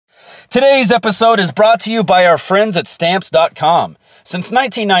Today's episode is brought to you by our friends at Stamps.com. Since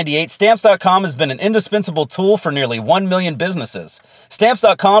 1998, Stamps.com has been an indispensable tool for nearly 1 million businesses.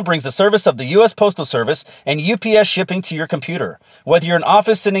 Stamps.com brings the service of the U.S. Postal Service and UPS shipping to your computer. Whether you're an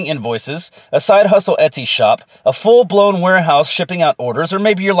office sending invoices, a side hustle Etsy shop, a full-blown warehouse shipping out orders, or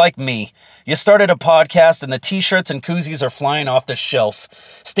maybe you're like me. You started a podcast and the t-shirts and koozies are flying off the shelf.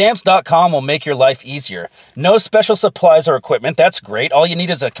 Stamps.com will make your life easier. No special supplies or equipment. That's great. All you need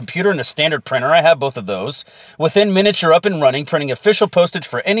is a computer and a standard printer. I have both of those. Within minutes, you're up and running, printing official postage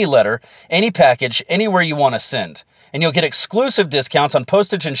for any letter, any package, anywhere you want to send. And you'll get exclusive discounts on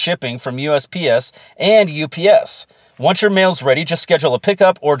postage and shipping from USPS and UPS. Once your mail's ready, just schedule a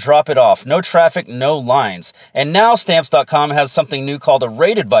pickup or drop it off. No traffic, no lines. And now Stamps.com has something new called a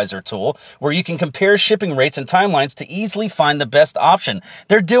Rate Advisor tool, where you can compare shipping rates and timelines to easily find the best option.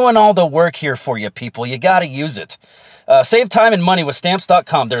 They're doing all the work here for you, people. You gotta use it. Save time and money with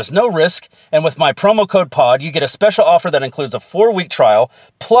Stamps.com. There's no risk, and with my promo code POD, you get a special offer that includes a 4-week trial,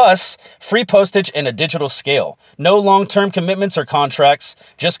 plus free postage and a digital scale. No long-term commitments or contracts.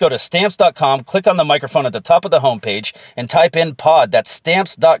 Just go to Stamps.com, click on the microphone at the top of the homepage, and type in POD. That's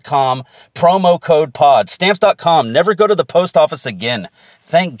Stamps.com, promo code POD. Stamps.com. Never go to the post office again.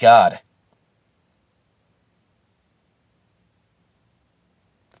 Thank God.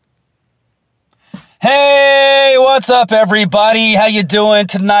 Hey, what's up, everybody? How you doing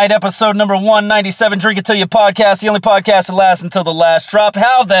tonight? Episode number 197, Drink It Till You podcast, the only podcast that lasts until the last drop.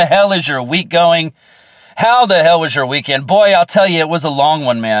 How the hell is your week going? How the hell was your weekend? Boy, I'll tell you, it was a long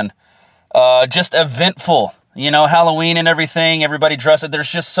one, man. Just eventful. You know, Halloween and everything, everybody dressed.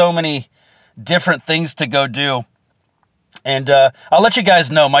 There's just so many different things to go do. And I'll let you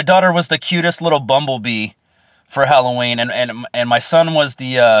guys know, my daughter was the cutest little bumblebee for Halloween, and my son was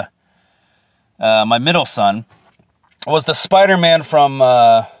the... my middle son was the Spider-Man from,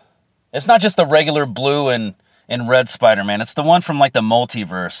 it's not just the regular blue and red Spider-Man. It's the one from like the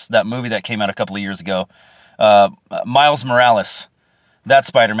multiverse, that movie that came out a couple of years ago. Miles Morales, that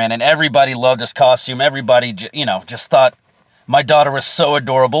Spider-Man. And everybody loved his costume. Everybody, just thought my daughter was so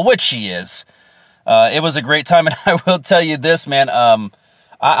adorable, which she is. It was a great time. And I will tell you this, man,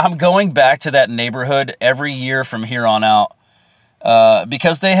 I'm going back to that neighborhood every year from here on out.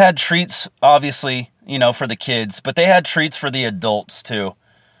 Because they had treats, obviously, for the kids, but they had treats for the adults too,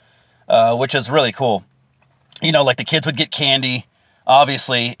 which is really cool. Like the kids would get candy,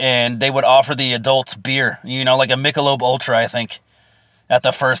 obviously, and they would offer the adults beer, like a Michelob Ultra, I think, at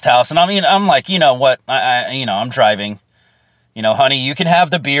the first house. And I'm like, you know what, I'm driving, honey, you can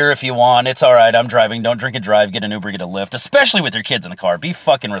have the beer if you want. It's all right. I'm driving. Don't drink and drive. Get an Uber, get a Lyft, especially with your kids in the car. Be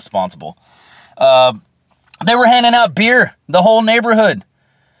fucking responsible. They were handing out beer, the whole neighborhood.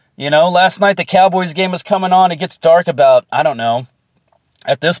 Last night the Cowboys game was coming on. It gets dark about, I don't know,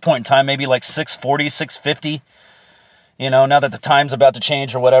 at this point in time, maybe like 6:40, 6:50. Now that the time's about to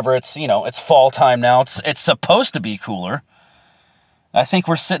change or whatever, it's, it's fall time now. It's supposed to be cooler. I think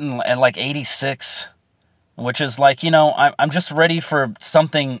we're sitting at like 86, which is like, I'm just ready for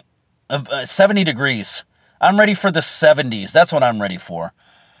something, 70 degrees. I'm ready for the 70s. That's what I'm ready for.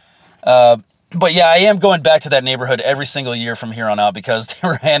 But yeah, I am going back to that neighborhood every single year from here on out because they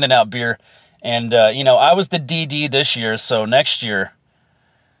were handing out beer. And, I was the DD this year, so next year,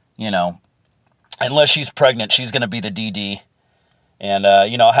 unless she's pregnant, she's going to be the DD. And,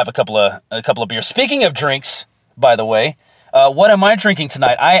 I'll have a couple of beers. Speaking of drinks, by the way, what am I drinking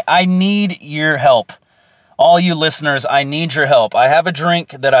tonight? I need your help. All you listeners, I need your help. I have a drink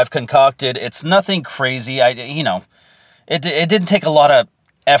that I've concocted. It's nothing crazy. It didn't take a lot of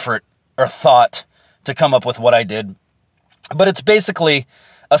effort or thought to come up with what I did. But it's basically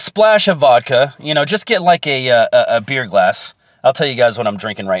a splash of vodka. Just get like a beer glass. I'll tell you guys what I'm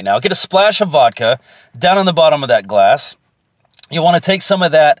drinking right now. Get a splash of vodka down on the bottom of that glass. You want to take some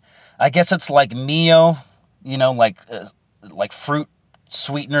of that, I guess it's like Mio, like fruit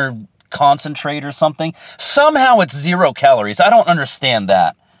sweetener concentrate or something. Somehow it's 0 calories. I don't understand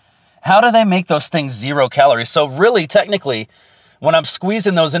that. How do they make those things 0 calories? So really, technically, when I'm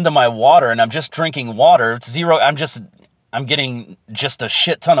squeezing those into my water and I'm just drinking water, it's 0. I'm getting just a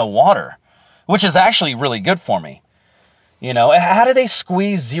shit ton of water, which is actually really good for me. How do they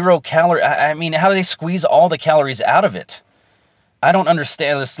squeeze 0 calorie? How do they squeeze all the calories out of it? I don't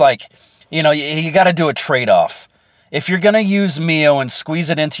understand. It's like, you got to do a trade-off. If you're going to use Mio and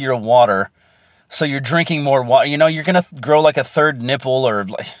squeeze it into your water, so you're drinking more water, you're going to grow like a third nipple or,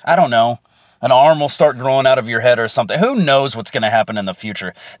 I don't know. An arm will start growing out of your head or something. Who knows what's going to happen in the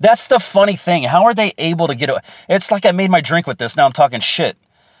future? That's the funny thing. How are they able to get it? It's like I made my drink with this. Now I'm talking shit.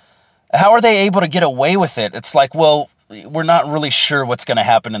 How are they able to get away with it? It's like, well, we're not really sure what's going to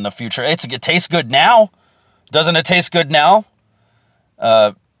happen in the future. It tastes good now. Doesn't it taste good now?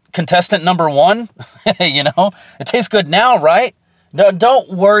 Contestant number 1, it tastes good now, right? Don't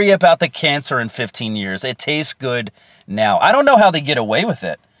worry about the cancer in 15 years. It tastes good now. I don't know how they get away with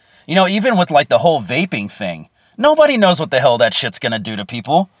it. Even with like the whole vaping thing, nobody knows what the hell that shit's going to do to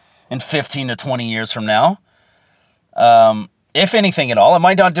people in 15 to 20 years from now. If anything at all, it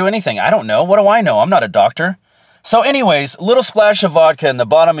might not do anything. I don't know. What do I know? I'm not a doctor. So anyways, a little splash of vodka in the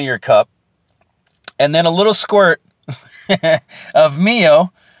bottom of your cup, and then a little squirt of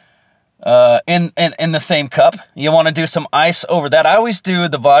Mio in the same cup. You want to do some ice over that. I always do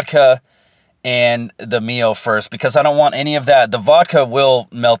the vodka and the Mio first because I don't want any of that. The vodka will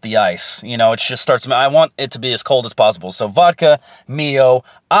melt the ice. It just starts. I want it to be as cold as possible. So vodka, Mio,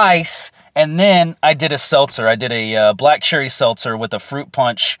 ice, and then I did a seltzer. I did a black cherry seltzer with a fruit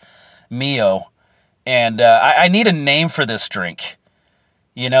punch Mio. And I need a name for this drink.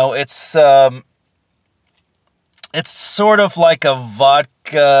 It's sort of like a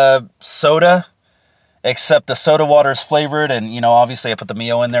vodka soda, except the soda water is flavored, and obviously I put the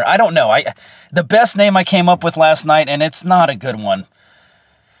Mio in there. I don't know. The best name I came up with last night, and it's not a good one.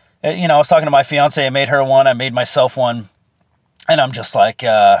 I was talking to my fiance. I made her one. I made myself one, and I'm just like,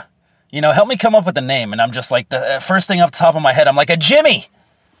 help me come up with a name. And I'm just like, the first thing off the top of my head, I'm like, a Jimmy.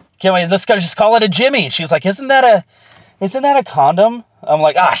 Can't wait. Let's go. Just call it a Jimmy. She's like, isn't that a condom? I'm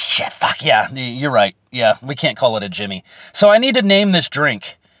like, shit, fuck yeah, you're right. Yeah, we can't call it a Jimmy. So I need to name this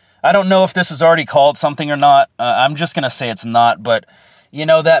drink. I don't know if this is already called something or not. I'm just going to say it's not, but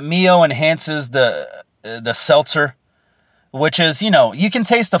that Mio enhances the seltzer, which is, you can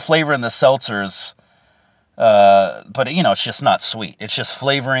taste the flavor in the seltzers, but it's just not sweet. It's just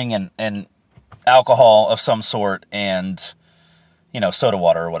flavoring and alcohol of some sort and, soda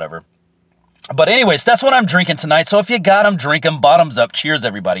water or whatever. But anyways, that's what I'm drinking tonight. So if you got them, drink them. Bottoms up. Cheers,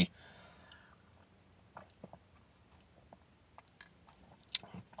 everybody.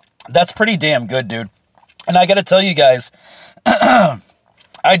 That's pretty damn good, dude. And I got to tell you guys, I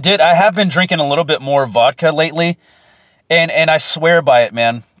have been drinking a little bit more vodka lately, and I swear by it,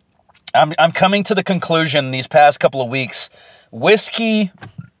 man. I'm coming to the conclusion these past couple of weeks, whiskey,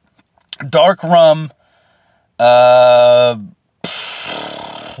 dark rum, a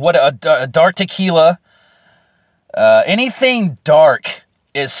dark tequila, anything dark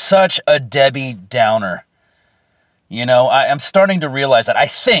is such a Debbie Downer. I'm starting to realize that.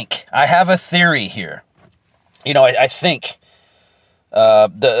 I have a theory here. I think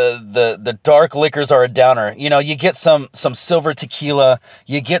the dark liquors are a downer. You get some silver tequila,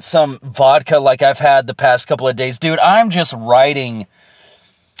 you get some vodka like I've had the past couple of days. Dude, I'm just riding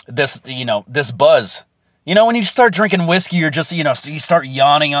this, this buzz. When you start drinking whiskey, you're just, so you start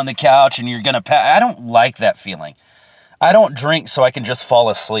yawning on the couch and you're going to pass. I don't like that feeling. I don't drink so I can just fall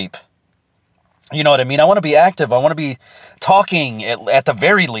asleep. You know what I mean? I want to be active. I want to be talking at the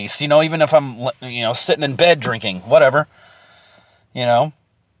very least, even if I'm, sitting in bed drinking, whatever, So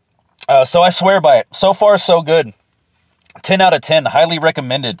I swear by it. So far, so good. 10 out of 10. Highly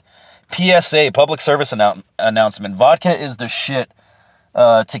recommended. PSA, public service announcement. Vodka is the shit.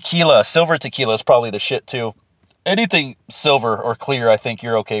 Tequila, silver tequila is probably the shit too. Anything silver or clear, I think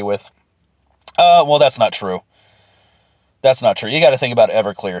you're okay with. Well, that's not true. That's not true. You got to think about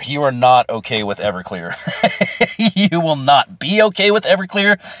Everclear. You are not okay with Everclear. You will not be okay with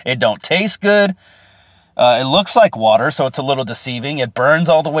Everclear. It don't taste good. It looks like water, so it's a little deceiving. It burns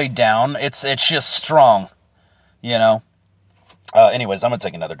all the way down. It's just strong, Anyways, I'm going to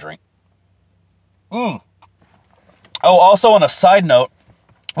take another drink. Oh, also on a side note,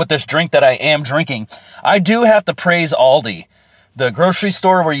 with this drink that I am drinking, I do have to praise Aldi, the grocery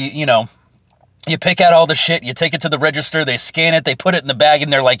store where you pick out all the shit, you take it to the register, they scan it, they put it in the bag,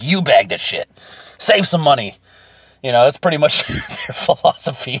 and they're like, you bag this shit. Save some money. That's pretty much their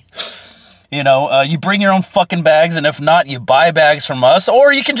philosophy. You bring your own fucking bags, and if not, you buy bags from us,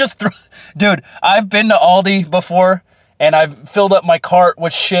 or you can just throw... Dude, I've been to Aldi before, and I've filled up my cart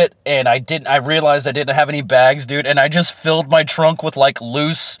with shit, and I realized I didn't have any bags, dude, and I just filled my trunk with,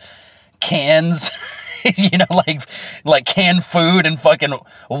 loose cans, like canned food and fucking,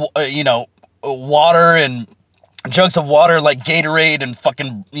 water and jugs of water like Gatorade and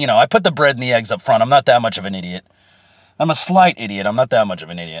fucking, I put the bread and the eggs up front. I'm not that much of an idiot. I'm a slight idiot. I'm not that much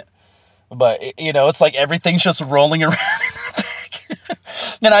of an idiot. But, it's like everything's just rolling around in the bag.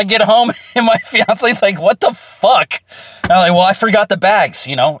 And I get home and my fiance's like, what the fuck? And I'm like, well, I forgot the bags,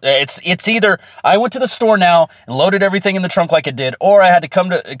 It's either I went to the store now and loaded everything in the trunk like it did, or I had to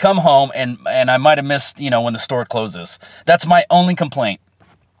come home and I might have missed, when the store closes. That's my only complaint.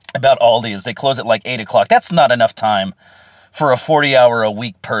 about Aldi is they close at like 8 o'clock. That's not enough time for a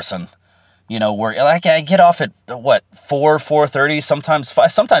 40-hour-a-week person. You know, where like I get off at what 4:30, sometimes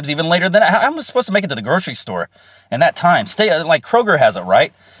 5, sometimes even later than that. I'm supposed to make it to the grocery store, and that time stay like Kroger has it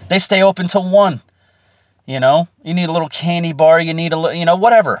right. They stay open till 1. You know, you need a little candy bar, you need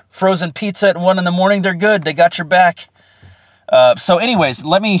whatever, frozen pizza at 1 in the morning. They're good. They got your back. So, anyways,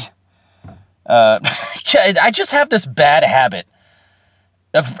 let me. I just have this bad habit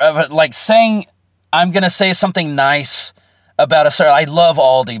of like saying I'm gonna say something nice about a certain, I love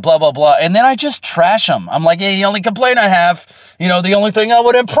Aldi, blah, blah, blah. And then I just trash them. I'm like, hey, the only complaint I have, the only thing I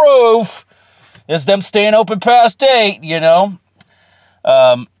would improve is them staying open past 8,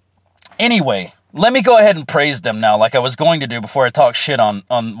 Anyway, let me go ahead and praise them now like I was going to do before I talk shit on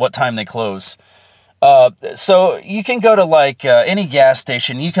what time they close. So you can go to like any gas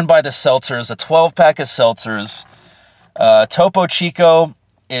station. You can buy the seltzers, a 12-pack of seltzers. Topo Chico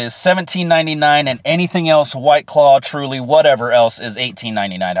is $17.99, and anything else, White Claw, Truly, whatever else, is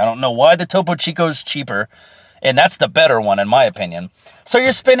 $18.99. I don't know why the Topo Chico is cheaper, and that's the better one in my opinion. So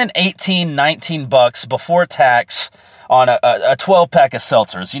you're spending $18-19 before tax on a 12-pack of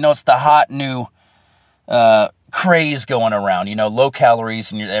seltzers. It's the hot new craze going around. Low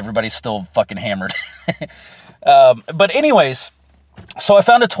calories, and everybody's still fucking hammered. But anyways, so I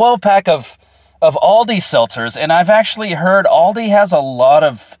found a 12-pack of Aldi seltzers, and I've actually heard Aldi has a lot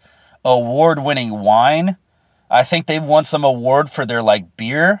of award-winning wine. I think they've won some award for their, like,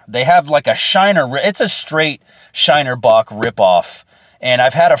 beer. They have, like, a Shiner. It's a straight Shiner Bock ripoff. And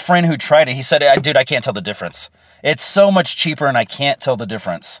I've had a friend who tried it. He said, dude, I can't tell the difference. It's so much cheaper, and I can't tell the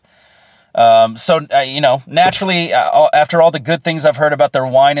difference. Naturally, after all the good things I've heard about their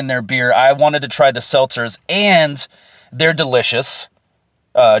wine and their beer, I wanted to try the seltzers, and they're delicious.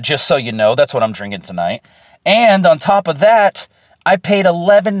 Just so you know, that's what I'm drinking tonight. And on top of that, I paid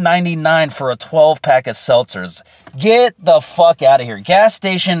 $11.99 for a 12-pack of seltzers. Get the fuck out of here. Gas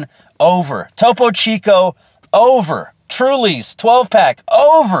station, over. Topo Chico, over. Truly's, 12-pack,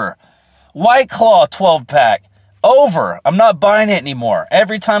 over. White Claw, 12-pack, over. I'm not buying it anymore.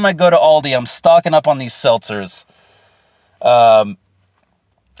 Every time I go to Aldi, I'm stocking up on these seltzers. And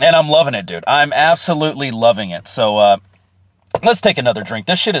I'm loving it, dude. I'm absolutely loving it. So, let's take another drink.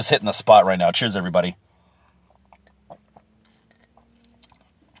 This shit is hitting the spot right now. Cheers, everybody.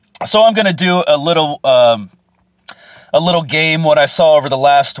 So I'm going to do a little game, what I saw over the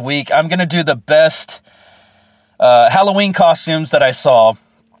last week. I'm going to do the best Halloween costumes that I saw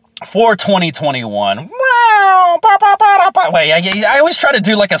for 2021. Wait, I always try to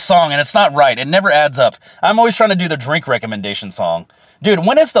do like a song, and it's not right. It never adds up. I'm always trying to do the drink recommendation song. Dude,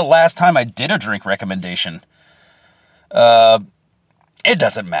 when is the last time I did a drink recommendation? It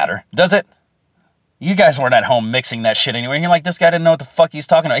doesn't matter, does it? You guys weren't at home mixing that shit anyway. You're like, this guy didn't know what the fuck he's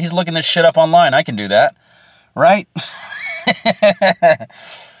talking about. He's looking this shit up online. I can do that, right?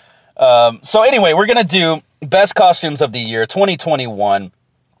 So anyway, we're going to do best costumes of the year, 2021.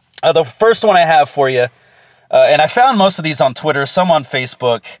 The first one I have for you, and I found most of these on Twitter, some on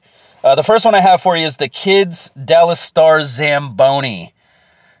Facebook. The first one I have for you is the Kids Dallas Stars Zamboni.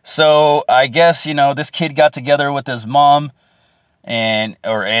 So I guess, this kid got together with his mom and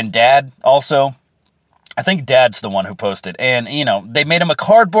dad also. I think dad's the one who posted. And, they made him a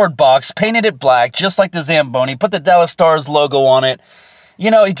cardboard box, painted it black, just like the Zamboni, put the Dallas Stars logo on it. Do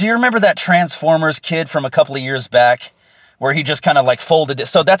you remember that Transformers kid from a couple of years back where he just kind of like folded it?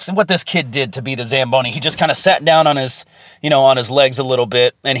 So that's what this kid did to be the Zamboni. He just kind of sat down on his, on his legs a little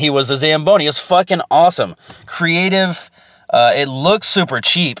bit, and he was a Zamboni. It's fucking awesome. Creative. It looks super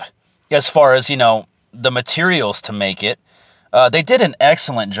cheap as far as, the materials to make it. They did an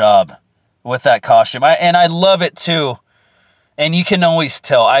excellent job with that costume. I love it too. And you can always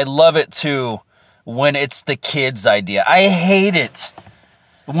tell. I love it too when it's the kid's idea. I hate it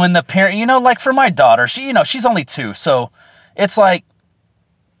when the parent, like for my daughter, she's only 2. So it's like,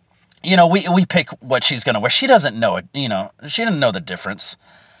 we pick what she's going to wear. She doesn't know it, she didn't know the difference.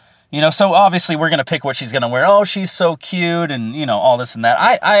 So obviously we're going to pick what she's going to wear. Oh, she's so cute and, all this and that.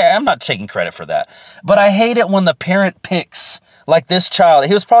 I'm not taking credit for that. But I hate it when the parent picks, like this child.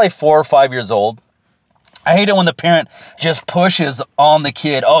 He was probably 4 or 5 years old. I hate it when the parent just pushes on the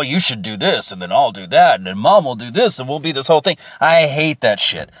kid. Oh, you should do this, and then I'll do that, and then mom will do this, and we'll be this whole thing. I hate that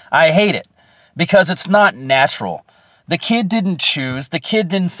shit. I hate it because it's not natural. The kid didn't choose. The kid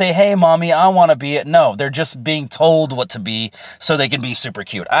didn't say, hey, mommy, I want to be it. No, they're just being told what to be so they can be super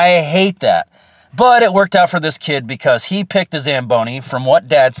cute. I hate that. But it worked out for this kid because he picked a Zamboni from what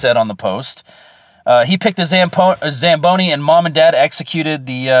dad said on the post. He picked a Zamboni, and mom and dad executed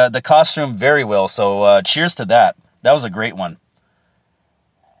the costume very well. So cheers to that. That was a great one.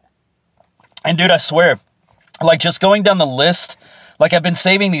 And dude, I swear, like just going down the list, like I've been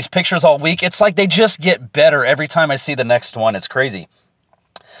saving these pictures all week. It's like they just get better every time I see the next one. It's crazy.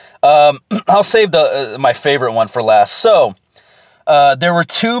 I'll save my favorite one for last. So there were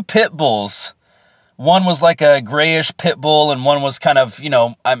 2 pit bulls. One was like a grayish pit bull, and one was kind of,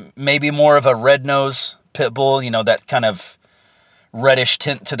 maybe more of a red nose pit bull, that kind of reddish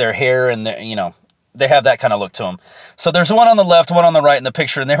tint to their hair, and they have that kind of look to them. So there's one on the left, one on the right in the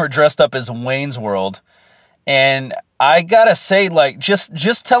picture, and they were dressed up as Wayne's World. And I gotta say, like,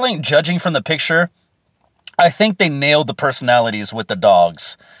 judging from the picture, I think they nailed the personalities with the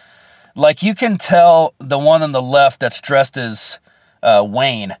dogs. Like, you can tell the one on the left that's dressed as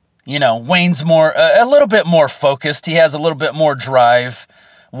Wayne. Wayne's more, a little bit more focused. He has a little bit more drive,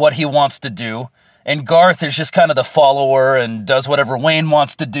 what he wants to do. And Garth is just kind of the follower and does whatever Wayne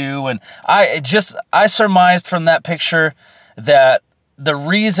wants to do. And I surmised from that picture that the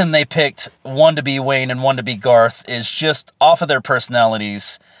reason they picked one to be Wayne and one to be Garth is just off of their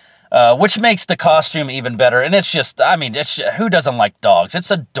personalities, which makes the costume even better. And who doesn't like dogs?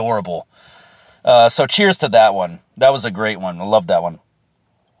 It's adorable. So cheers to that one. That was a great one. I love that one.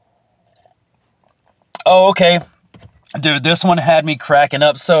 Oh, okay. Dude, this one had me cracking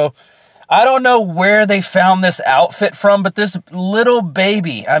up. So I don't know where they found this outfit from, but this little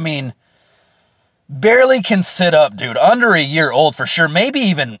baby, barely can sit up, dude. Under a year old for sure. Maybe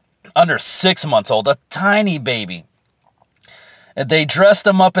even under 6 months old. A tiny baby. They dressed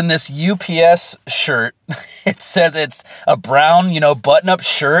him up in this UPS shirt. It says it's a brown, button-up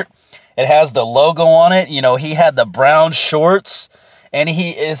shirt. It has the logo on it. He had the brown shorts. And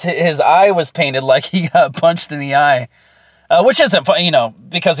his eye was painted like he got punched in the eye. Which isn't fun,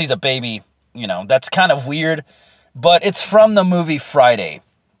 because he's a baby. That's kind of weird. But it's from the movie Friday.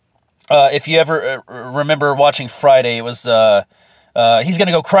 If you ever remember watching Friday, it was, he's going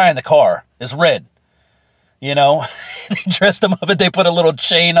to go cry in the car. It's red. They dressed him up and they put a little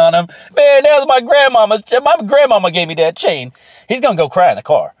chain on him. Man, that was my grandmama gave me that chain. He's going to go cry in the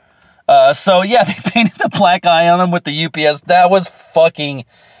car. So yeah, they painted the black eye on him with the UPS. That was fucking,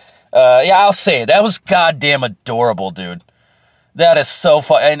 I'll say it. That was goddamn adorable, dude. That is so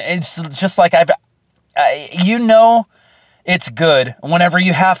fun. And it's just like, it's good whenever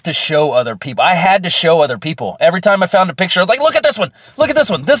you have to show other people. I had to show other people. Every time I found a picture, I was like, look at this one. Look at this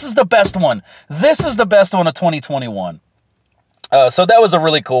one. This is the best one. This is the best one of 2021. So that was a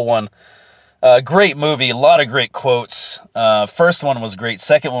really cool one. Great movie, a lot of great quotes. First one was great,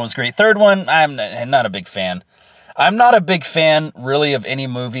 second one was great. Third one, I'm not a big fan. I'm not a big fan, really, of any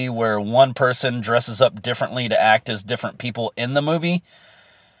movie where one person dresses up differently to act as different people in the movie.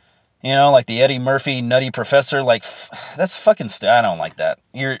 Like the Eddie Murphy Nutty Professor, like, that's fucking I don't like that.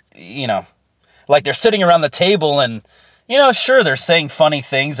 Like they're sitting around the table and, sure, they're saying funny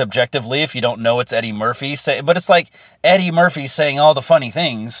things objectively if you don't know it's Eddie Murphy. But it's like Eddie Murphy saying all the funny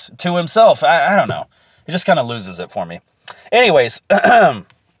things to himself. I don't know. It just kind of loses it for me. Anyways,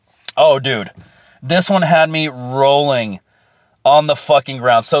 oh, dude. This one had me rolling on the fucking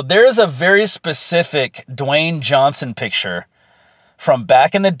ground. So there's a very specific Dwayne Johnson picture from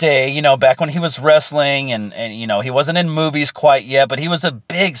back in the day, back when he was wrestling and he wasn't in movies quite yet, but he was a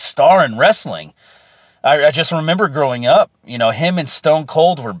big star in wrestling. I just remember growing up, him and Stone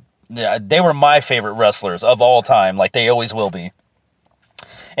Cold they were my favorite wrestlers of all time, like they always will be.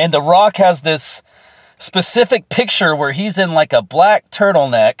 And The Rock has this specific picture where he's in like a black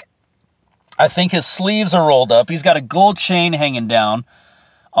turtleneck. I think his sleeves are rolled up. He's got a gold chain hanging down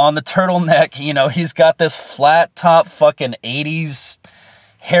on the turtleneck. He's got this flat top fucking 80s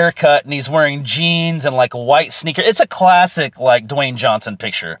haircut, and he's wearing jeans and like white sneakers. It's a classic like Dwayne Johnson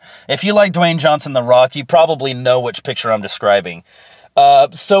picture. If you like Dwayne Johnson, The Rock, you probably know which picture I'm describing.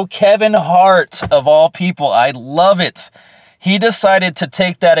 So Kevin Hart, of all people, I love it. He decided to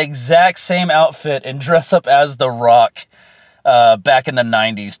take that exact same outfit and dress up as The Rock back in the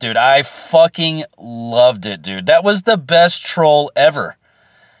 90s, dude. I fucking loved it, dude. That was the best troll ever.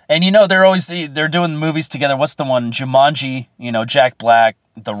 And they're doing movies together. What's the one? Jumanji, Jack Black,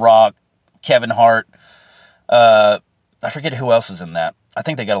 The Rock, Kevin Hart. I forget who else is in that. I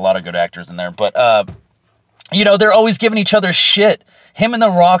think they got a lot of good actors in there. But, they're always giving each other shit. Him and The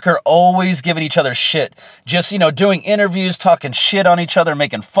Rock are always giving each other shit. Just, doing interviews, talking shit on each other,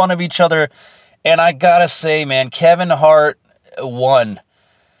 making fun of each other. And I gotta say, man, Kevin Hart won.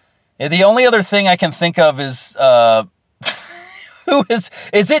 And the only other thing I can think of is... who is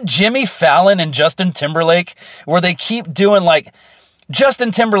it Jimmy Fallon and Justin Timberlake, where they keep doing like,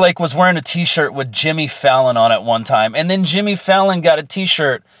 Justin Timberlake was wearing a t-shirt with Jimmy Fallon on it one time, and then Jimmy Fallon got a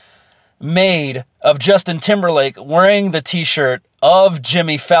t-shirt made of Justin Timberlake wearing the t-shirt of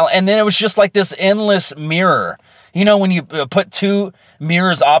Jimmy Fallon. And then it was just like this endless mirror. You know, when you put two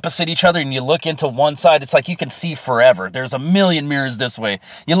mirrors opposite each other and you look into one side, it's like you can see forever. There's a million mirrors this way.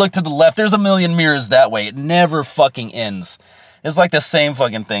 You look to the left, there's a million mirrors that way. It never fucking ends. It's like the same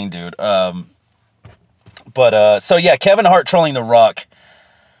fucking thing, dude. So yeah, Kevin Hart trolling The Rock.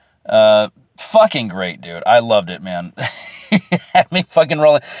 Fucking great, dude. I loved it, man. Had me fucking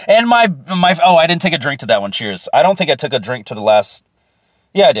rolling. And oh, I didn't take a drink to that one. Cheers. I don't think I took a drink to the last.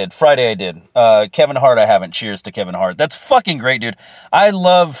 Yeah, I did. Friday I did. Kevin Hart, I haven't. Cheers to Kevin Hart. That's fucking great, dude. I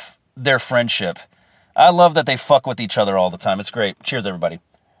love their friendship. I love that they fuck with each other all the time. It's great. Cheers, everybody.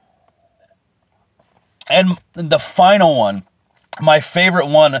 And the final one, my favorite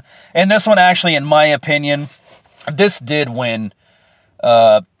one, and this one actually, in my opinion, this did win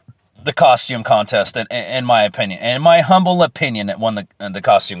the costume contest, in my opinion. And in my humble opinion, it won the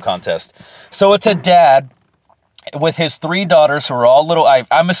costume contest. So it's a dad with his 3 daughters who are all little.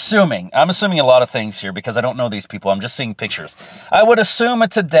 I'm assuming a lot of things here because I don't know these people. I'm just seeing pictures. I would assume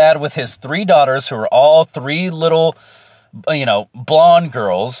it's a dad with his 3 daughters who are all 3 little, blonde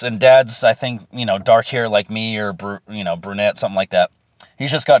girls. And dad's, I think, dark hair like me or, brunette, something like that.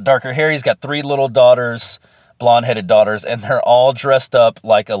 He's just got darker hair. He's got 3 little daughters, blonde-headed daughters, and they're all dressed up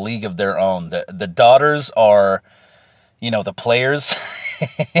like a league of their own. The daughters are, the players.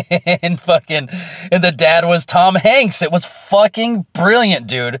 and the dad was Tom Hanks. It was fucking brilliant,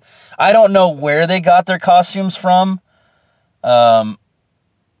 dude. I don't know where they got their costumes from. It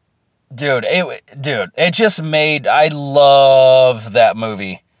just made, I love that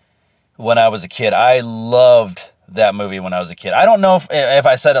movie when I was a kid. I loved that movie when I was a kid. I don't know if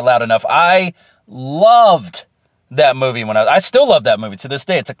I said it loud enough. I loved that movie I still love that movie to this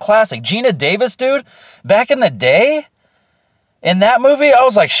day. It's a classic. Geena Davis, dude, back in the day, in that movie, I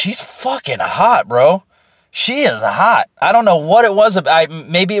was like, she's fucking hot, bro. She is hot. I don't know what it was.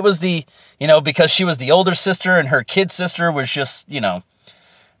 Maybe it was because she was the older sister and her kid sister was just,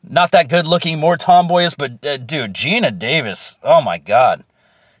 not that good looking, more tomboyish. But, dude, Geena Davis, oh my God.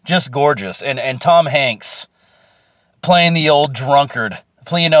 Just gorgeous. And Tom Hanks playing the old drunkard.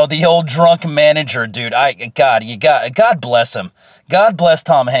 The old drunk manager, dude. God bless him. God bless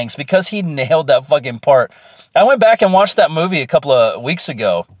Tom Hanks because he nailed that fucking part. I went back and watched that movie a couple of weeks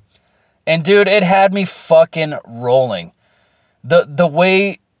ago, and dude, it had me fucking rolling. The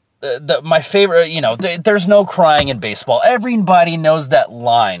way, my favorite, there's no crying in baseball. Everybody knows that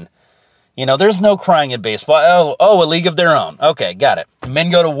line. There's no crying in baseball. Oh, a league of their own. Okay, got it. Men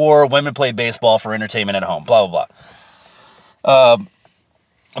go to war, women play baseball for entertainment at home. Blah blah blah.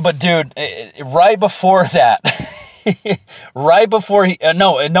 But dude, right before that, it's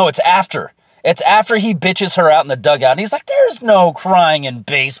after. It's after he bitches her out in the dugout, and he's like, there's no crying in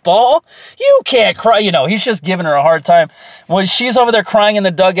baseball. You can't cry. He's just giving her a hard time. When she's over there crying in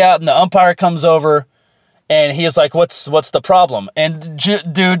the dugout, and the umpire comes over, and he is like, what's the problem? And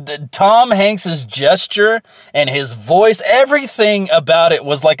dude, Tom Hanks' gesture and his voice, everything about it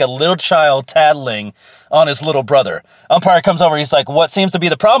was like a little child tattling on his little brother. Umpire comes over, he's like, what seems to be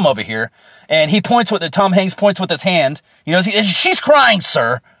the problem over here? And Tom Hanks points with his hand. She's crying,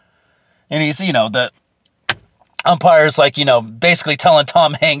 sir. And he's, the umpire's like, basically telling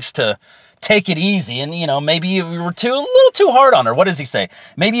Tom Hanks to take it easy. And, maybe you were a little too hard on her. What does he say?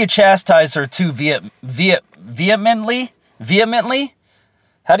 Maybe you chastised her too vehemently? Vehemently?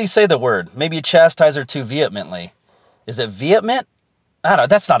 How do you say the word? Maybe you chastise her too vehemently. Is it vehement? I don't know.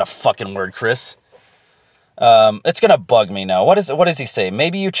 That's not a fucking word, Chris. It's going to bug me now. What does he say?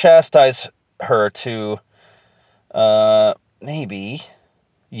 Maybe you chastise her too, maybe...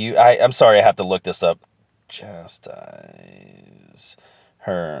 I'm sorry, I have to look this up. Chastise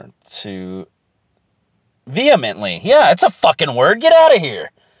her too vehemently. Yeah, it's a fucking word. Get out of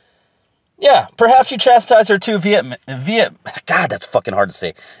here. Yeah, perhaps you chastise her too God, that's fucking hard to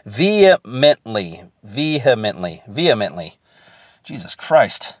say. Vehemently. Jesus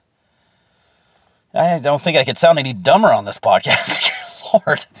Christ. I don't think I could sound any dumber on this podcast.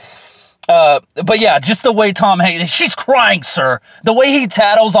 Lord. But yeah, just the way Tom Hanks, she's crying, sir. The way he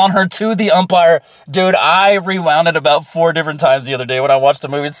tattles on her to the umpire. Dude, I rewound it about 4 different times the other day when I watched the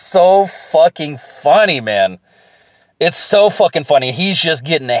movie. It's so fucking funny, man. It's so fucking funny. He's just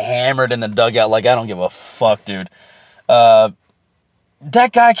getting hammered in the dugout like, I don't give a fuck, dude. That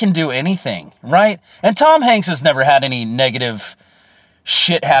guy can do anything, right? And Tom Hanks has never had any negative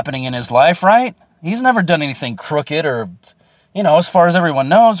shit happening in his life, right? He's never done anything crooked or, as far as everyone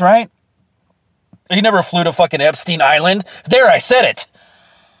knows, right? He never flew to fucking Epstein Island. There, I said it.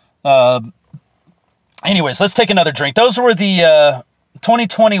 Anyways, let's take another drink. Those were the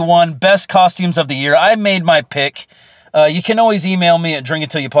 2021 best costumes of the year. I made my pick. You can always email me at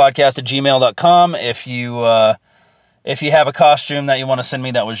drinkittillyouPodcast@gmail.com if you have a costume that you want to send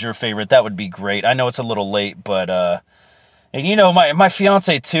me that was your favorite. That would be great. I know it's a little late, but and you know, my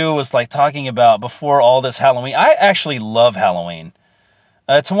fiance too was like talking about before all this Halloween. I actually love Halloween.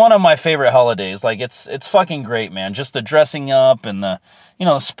 It's one of my favorite holidays. Like it's fucking great, man. Just the dressing up and the, you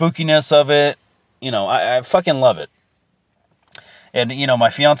know, the spookiness of it. You know, I fucking love it. And, you know, my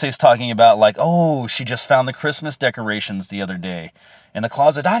fiance's talking about like, oh, she just found the Christmas decorations the other day in the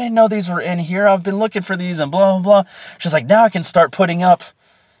closet. I didn't know these were in here. I've been looking for these and blah, blah, blah. She's like, now I can start putting up,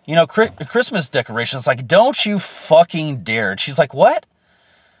 you know, Christmas decorations. Like, don't you fucking dare. And she's like, what?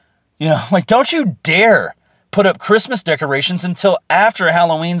 You know, like, don't you dare put up Christmas decorations until after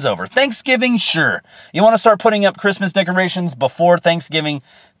Halloween's over. Thanksgiving, sure. You want to start putting up Christmas decorations before Thanksgiving?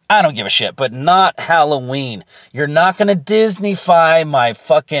 I don't give a shit, but not Halloween. You're not going to Disney-fy my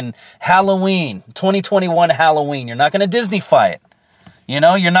fucking Halloween, 2021 Halloween. You're not going to Disney-fy it. You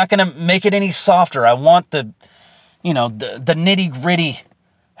know, you're not going to make it any softer. I want the, you know, the nitty-gritty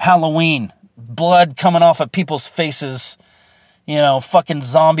Halloween. Blood coming off of people's faces. You know, fucking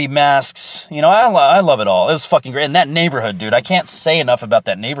zombie masks. You know, I love it all. It was fucking great. And that neighborhood, dude, I can't say enough about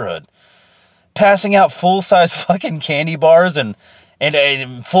that neighborhood. Passing out full-size fucking candy bars and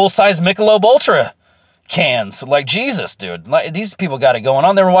full-size Michelob Ultra cans. Like, Jesus, dude. Like, these people got it going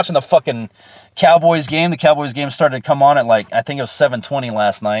on. They were watching the fucking Cowboys game. The Cowboys game started to come on at, like, I think it was 7:20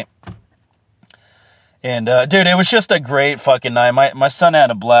 last night. And, dude, it was just a great fucking night. My son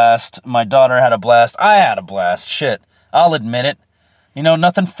had a blast. My daughter had a blast. I had a blast. Shit. I'll admit it. You know,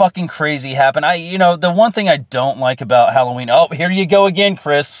 nothing fucking crazy happened. You know, the one thing I don't like about Halloween... Oh, here you go again,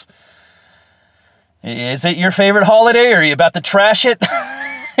 Chris. Is it your favorite holiday, or are you about to trash it?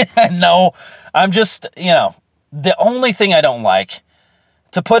 No, I'm just, you know, the only thing I don't like,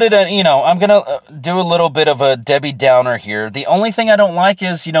 to put it in, you know, I'm going to do a little bit of a Debbie Downer here. The only thing I don't like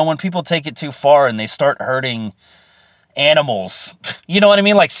is, you know, when people take it too far and they start hurting animals. You know what I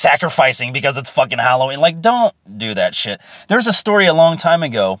mean? Like sacrificing because it's fucking Halloween. Like, don't do that shit. There's a story a long time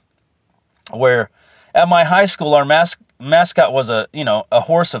ago where at my high school, our mascot was a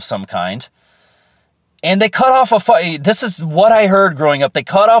horse of some kind. And they cut off this is what I heard growing up. They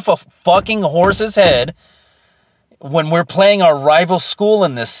cut off a fucking horse's head when we're playing our rival school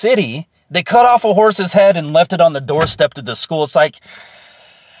in this city. They cut off a horse's head and left it on the doorstep to the school. It's like,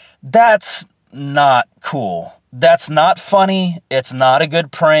 that's not cool. That's not funny. It's not a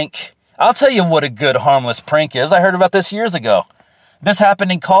good prank. I'll tell you what a good harmless prank is. I heard about this years ago. This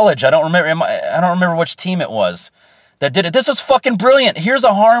happened in college. I don't remember which team it was that did it. This is fucking brilliant. Here's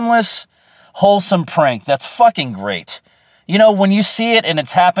a harmless, wholesome prank. That's fucking great. You know, when you see it and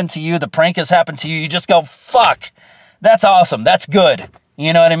it's happened to you, the prank has happened to you, you just go, fuck, that's awesome. That's good.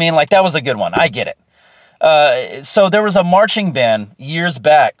 You know what I mean? Like, that was a good one. I get it. So there was a marching band years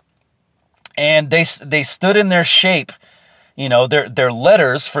back, and they stood in their shape, you know, their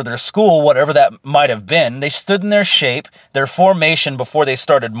letters for their school, whatever that might have been. They stood in their shape, their formation before they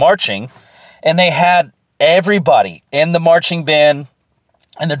started marching, and they had everybody in the marching band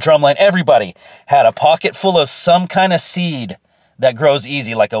and the drumline, everybody had a pocket full of some kind of seed that grows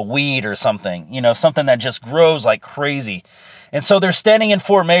easy, like a weed or something, you know, something that just grows like crazy. And so they're standing in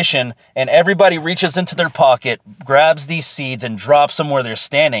formation, and everybody reaches into their pocket, grabs these seeds, and drops them where they're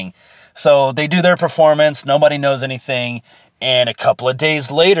standing. So they do their performance, nobody knows anything, and a couple of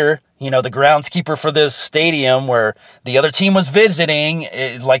days later, you know, the groundskeeper for this stadium where the other team was visiting,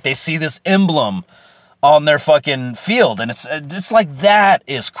 like they see this emblem on their fucking field, and it's like, that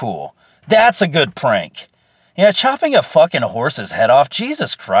is cool. That's a good prank. Yeah, chopping a fucking horse's head off,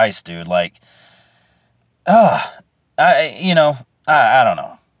 Jesus Christ, dude, like, I don't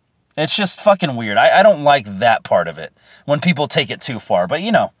know. It's just fucking weird. I don't like that part of it, when people take it too far, but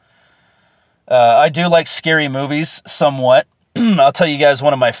you know, I do like scary movies somewhat. I'll tell you guys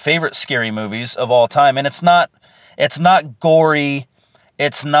one of my favorite scary movies of all time, and it's not gory,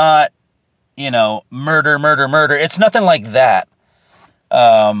 it's not, you know, murder. It's nothing like that.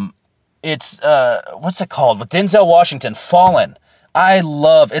 It's, what's it called? With Denzel Washington, Fallen.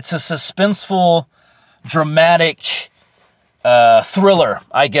 It's a suspenseful, dramatic thriller,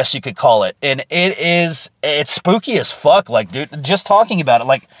 I guess you could call it. And it's spooky as fuck. Like, dude, just talking about it,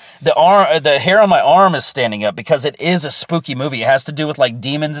 like the hair on my arm is standing up because it is a spooky movie. It has to do with like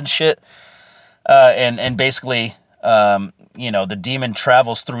demons and shit. And basically, you know, the demon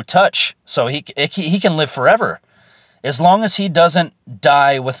travels through touch, so he can live forever. As long as he doesn't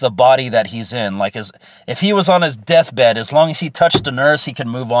die with the body that he's in. Like, if he was on his deathbed, as long as he touched a nurse, he can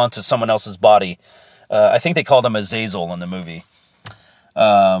move on to someone else's body. I think they called him Azazel in the movie.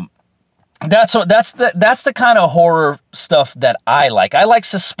 That's the kind of horror stuff that I like. I like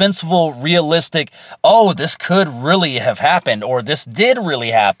suspenseful, realistic, oh, this could really have happened, or this did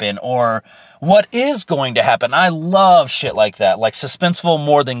really happen, or what is going to happen. I love shit like that, like suspenseful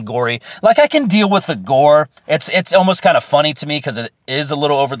more than gory. Like, I can deal with the gore. It's almost kind of funny to me because it is a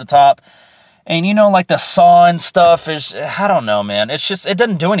little over the top. And like the Saw and stuff is, I don't know, man. It's just, it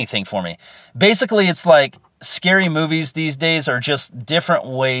doesn't do anything for me. Basically, it's like scary movies these days are just different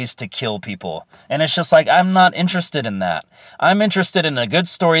ways to kill people. And it's just like, I'm not interested in that. I'm interested in a good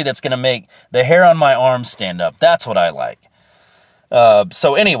story that's going to make the hair on my arm stand up. That's what I like.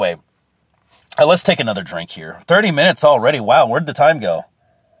 So anyway, let's take another drink here. 30 minutes already. Wow, where'd the time go?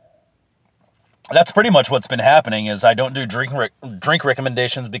 That's pretty much what's been happening is I don't do drink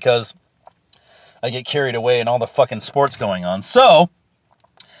recommendations because I get carried away in all the fucking sports going on. So,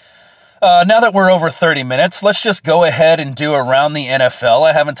 now that we're over 30 minutes, let's just go ahead and do around the NFL.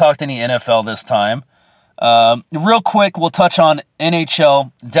 I haven't talked any NFL this time. Real quick, we'll touch on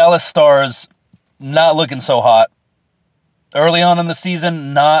NHL. Dallas Stars not looking so hot. Early on in the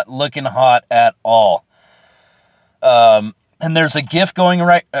season, not looking hot at all. And there's a gif going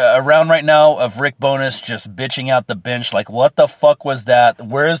around right now of Rick Bowness just bitching out the bench like, what the fuck was that?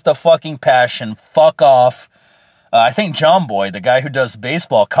 Where's the fucking passion? Fuck off. I think John Boy, the guy who does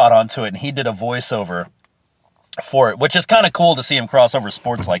baseball, caught onto it, and he did a voiceover for it, which is kind of cool to see him cross over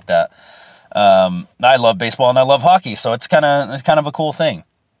sports like that. I love baseball and I love hockey, so it's kind of a cool thing.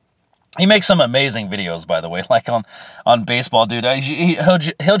 He makes some amazing videos, by the way, like on baseball, dude.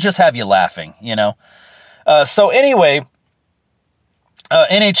 He'll just have you laughing, So anyway,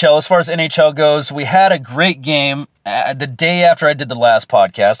 NHL, as far as NHL goes, we had a great game the day after I did the last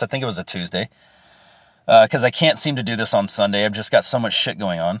podcast. I think it was a Tuesday, because I can't seem to do this on Sunday. I've just got so much shit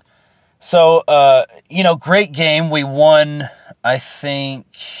going on. So, great game. We won, I think,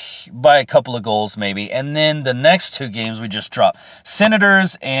 by a couple of goals maybe. And then the next two games we just dropped.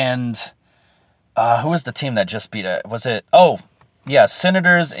 Senators and, who was the team that just beat it? Was it,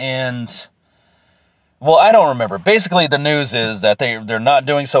 Senators and, well, I don't remember. Basically, the news is that they're not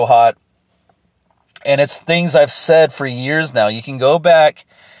doing so hot. And it's things I've said for years now. You can go back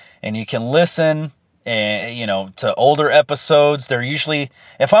and you can listen and to older episodes. They're usually,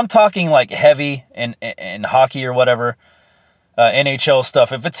 if I'm talking like heavy in hockey or whatever, NHL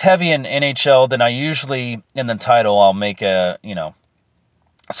stuff, if it's heavy in NHL, then I usually in the title I'll make a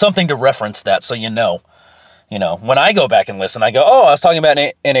something to reference that, so when I go back and listen, I go, oh, I was talking about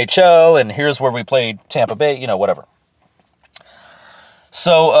NHL and here's where we played Tampa Bay, whatever.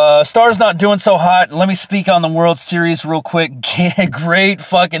 So, Stars not doing so hot. Let me speak on the World Series real quick. Great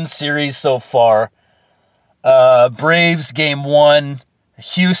fucking series so far. Braves game 1,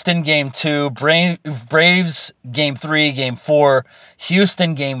 Houston game 2, Braves game 3, game 4,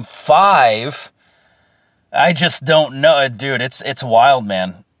 Houston game 5. I just don't know, dude. It's wild,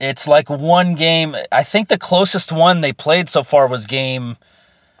 man. It's like one game. I think the closest one they played so far was game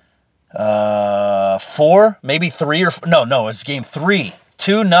 4, maybe 3 or no, it's game 3.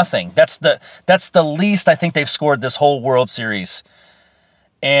 2-0. That's the least I think they've scored this whole World Series.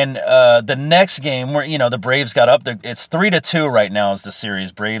 And the next game where the Braves got up, it's 3-2 right now is the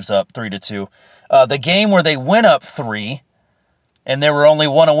series. Braves up 3-2. The game where they went up 3, and they were only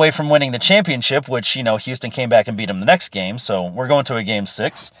one away from winning the championship, which Houston came back and beat them the next game. So we're going to a game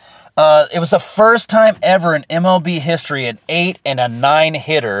 6. It was the first time ever in MLB history an 8 and a 9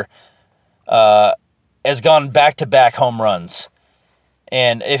 hitter has gone back-to-back home runs.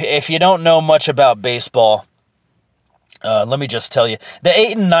 And if you don't know much about baseball, let me just tell you, the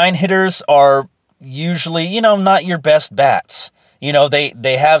 8 and 9 hitters are usually, not your best bats.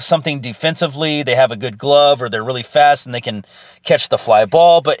 They have something defensively, they have a good glove, or they're really fast and they can catch the fly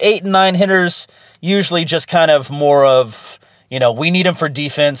ball. But 8 and 9 hitters usually just kind of more of, we need him for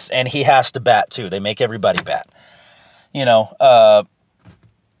defense and he has to bat too. They make everybody bat.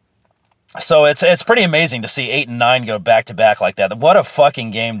 So it's pretty amazing to see 8 and 9 go back to back like that. What a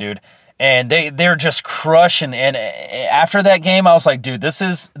fucking game, dude. And they're just crushing. And after that game, I was like, dude, this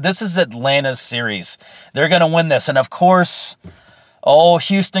is Atlanta's series. They're going to win this. And of course,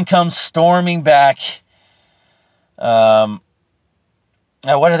 Houston comes storming back. What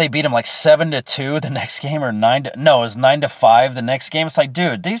did they beat them? Like 7-2 the next game, or it was 9-5 the next game. It's like,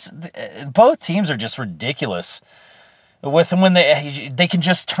 dude, both teams are just ridiculous. When they can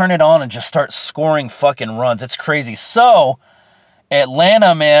just turn it on and just start scoring fucking runs. It's crazy. So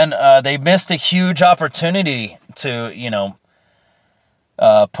Atlanta, man, they missed a huge opportunity to,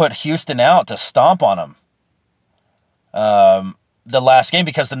 put Houston out, to stomp on them the last game,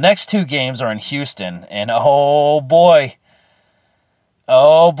 because the next two games are in Houston. And, oh, boy,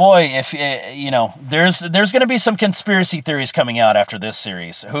 Oh boy, if there's going to be some conspiracy theories coming out after this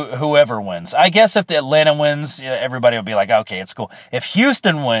series. Whoever wins, I guess if the Atlanta wins, everybody will be like, okay, it's cool. If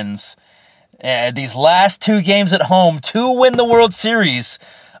Houston wins, these last 2 games at home to win the World Series,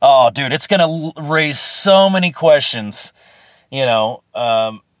 oh dude, it's going to raise so many questions.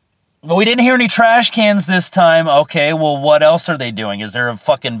 But we didn't hear any trash cans this time. Okay, well, what else are they doing? Is there a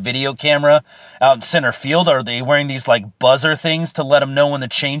fucking video camera out in center field? Are they wearing these, like, buzzer things to let them know when the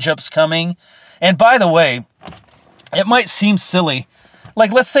changeup's coming? And by the way, it might seem silly.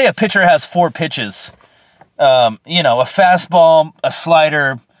 Like, let's say a pitcher has 4 pitches. A fastball, a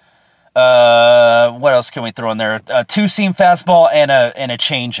slider, what else can we throw in there? A 2-seam fastball and a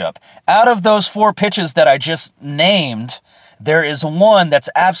changeup. Out of those 4 pitches that I just named, there is one that's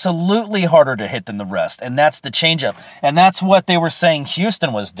absolutely harder to hit than the rest, and that's the changeup. And that's what they were saying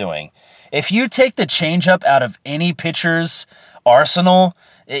Houston was doing. If you take the changeup out of any pitcher's arsenal,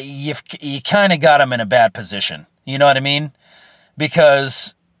 you kind of got them in a bad position. You know what I mean?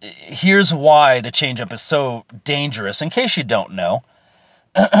 Because here's why the changeup is so dangerous, in case you don't know.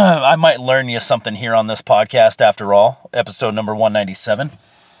 I might learn you something here on this podcast after all, episode number 197.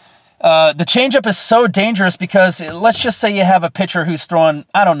 The changeup is so dangerous because let's just say you have a pitcher who's throwing,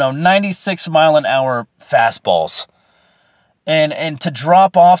 96 mile an hour fastballs. And to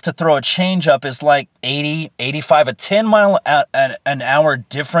drop off to throw a changeup is like 80, 85. A 10 mile an hour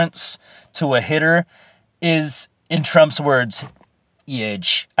difference to a hitter is, in Trump's words,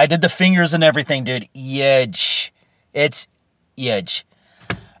 huge. I did the fingers and everything, dude. Huge. It's huge.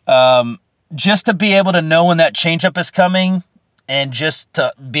 Just to be able to know when that changeup is coming, and just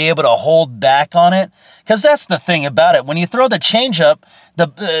to be able to hold back on it. Because that's the thing about it. When you throw the changeup,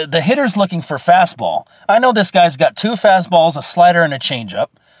 the hitter's looking for fastball. I know this guy's got 2 fastballs, a slider, and a changeup.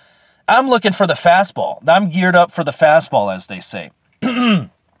 I'm looking for the fastball. I'm geared up for the fastball, as they say.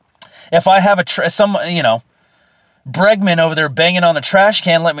 If I have Bregman over there banging on the trash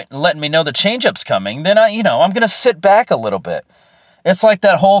can, letting me know the changeup's coming, then I'm going to sit back a little bit. It's like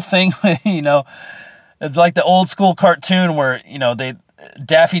that whole thing, it's like the old school cartoon where,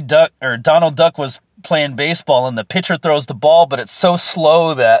 Daffy Duck or Donald Duck was playing baseball and the pitcher throws the ball, but it's so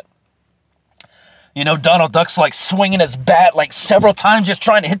slow that, Donald Duck's like swinging his bat like several times just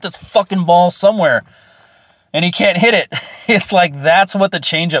trying to hit this fucking ball somewhere. And he can't hit it. It's like that's what the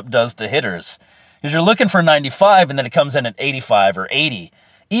changeup does to hitters. Because you're looking for 95 and then it comes in at 85 or 80.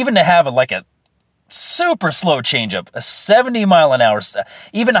 Even to have a super slow changeup, a 70 mile an hour,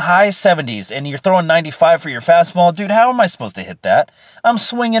 even high 70s, and you're throwing 95 for your fastball, dude, how am I supposed to hit that? I'm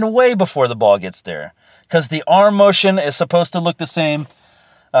swinging way before the ball gets there because the arm motion is supposed to look the same,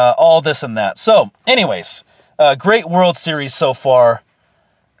 all this and that. So, anyways, great World Series so far.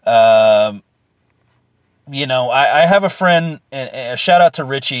 I have a friend, a shout out to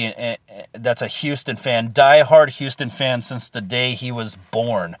Richie, that's a Houston fan, diehard Houston fan since the day he was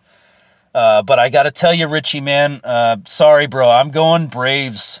born. But I got to tell you, Richie, man, sorry, bro. I'm going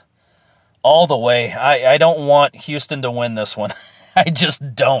Braves all the way. I don't want Houston to win this one. I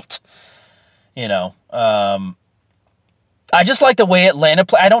just don't. I just like the way Atlanta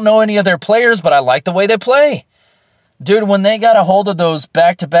play. I don't know any of their players, but I like the way they play. Dude, when they got a hold of those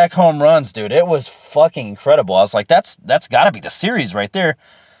back-to-back home runs, dude, it was fucking incredible. I was like, that's got to be the series right there.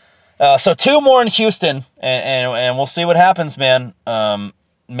 So 2 more in Houston, and we'll see what happens, man.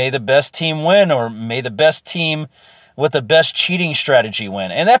 May the best team win, or may the best team with the best cheating strategy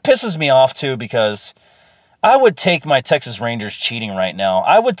win. And that pisses me off, too, because I would take my Texas Rangers cheating right now.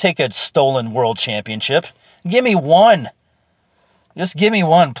 I would take a stolen world championship. Give me one. Just give me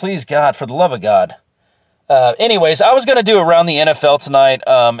one, please, God, for the love of God. Anyways, I was going to do around the NFL tonight.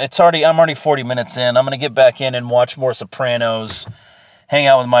 I'm already 40 minutes in. I'm going to get back in and watch more Sopranos, hang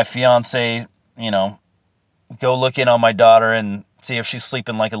out with my fiance, go look in on my daughter and see if she's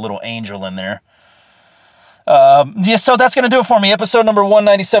sleeping like a little angel in there. So that's going to do it for me. Episode number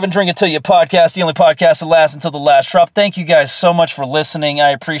 197, Drink Until You podcast, the only podcast that lasts until the last drop. Thank you guys so much for listening.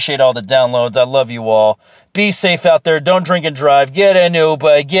 I appreciate all the downloads. I love you all. Be safe out there. Don't drink and drive. Get an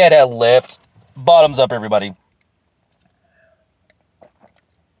Uber. Get a Lyft. Bottoms up, everybody.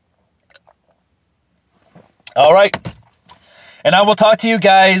 All right. And I will talk to you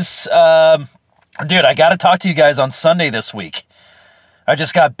guys. Dude, I got to talk to you guys on Sunday this week. I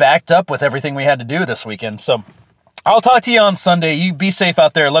just got backed up with everything we had to do this weekend. So I'll talk to you on Sunday. You be safe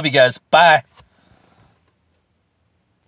out there. Love you guys. Bye.